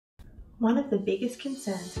One of the biggest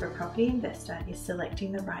concerns for a property investor is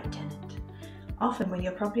selecting the right tenant. Often when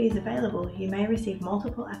your property is available, you may receive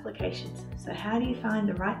multiple applications. So how do you find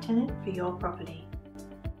the right tenant for your property?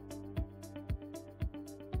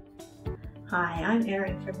 Hi, I'm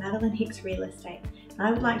Erin from Hicks Real Estate, and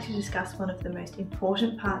I would like to discuss one of the most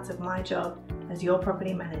important parts of my job as your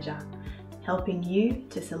property manager, helping you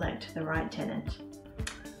to select the right tenant.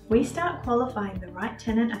 We start qualifying the right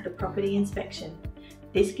tenant at the property inspection.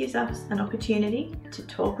 This gives us an opportunity to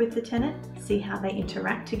talk with the tenant, see how they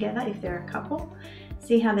interact together if they're a couple,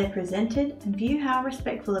 see how they're presented, and view how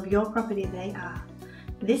respectful of your property they are.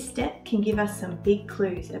 This step can give us some big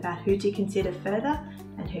clues about who to consider further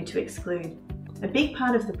and who to exclude. A big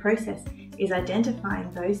part of the process is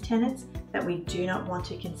identifying those tenants that we do not want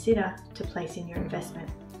to consider to place in your investment.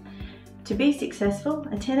 To be successful,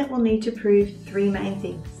 a tenant will need to prove three main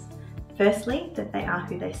things. Firstly, that they are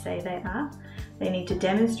who they say they are. They need to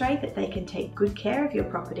demonstrate that they can take good care of your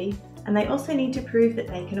property, and they also need to prove that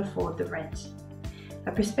they can afford the rent.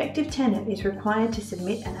 A prospective tenant is required to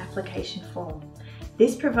submit an application form.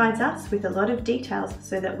 This provides us with a lot of details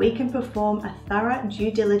so that we can perform a thorough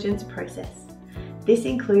due diligence process. This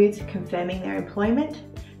includes confirming their employment,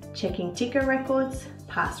 checking ticker records,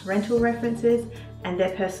 past rental references, and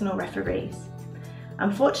their personal referees.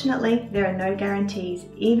 Unfortunately, there are no guarantees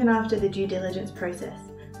even after the due diligence process.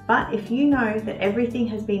 But if you know that everything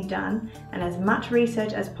has been done and as much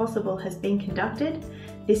research as possible has been conducted,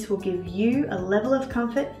 this will give you a level of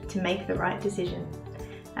comfort to make the right decision.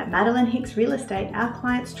 At Hicks Real Estate, our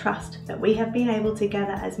clients trust that we have been able to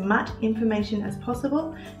gather as much information as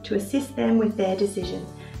possible to assist them with their decision.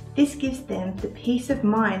 This gives them the peace of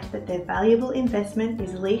mind that their valuable investment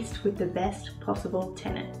is leased with the best possible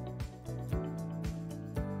tenant.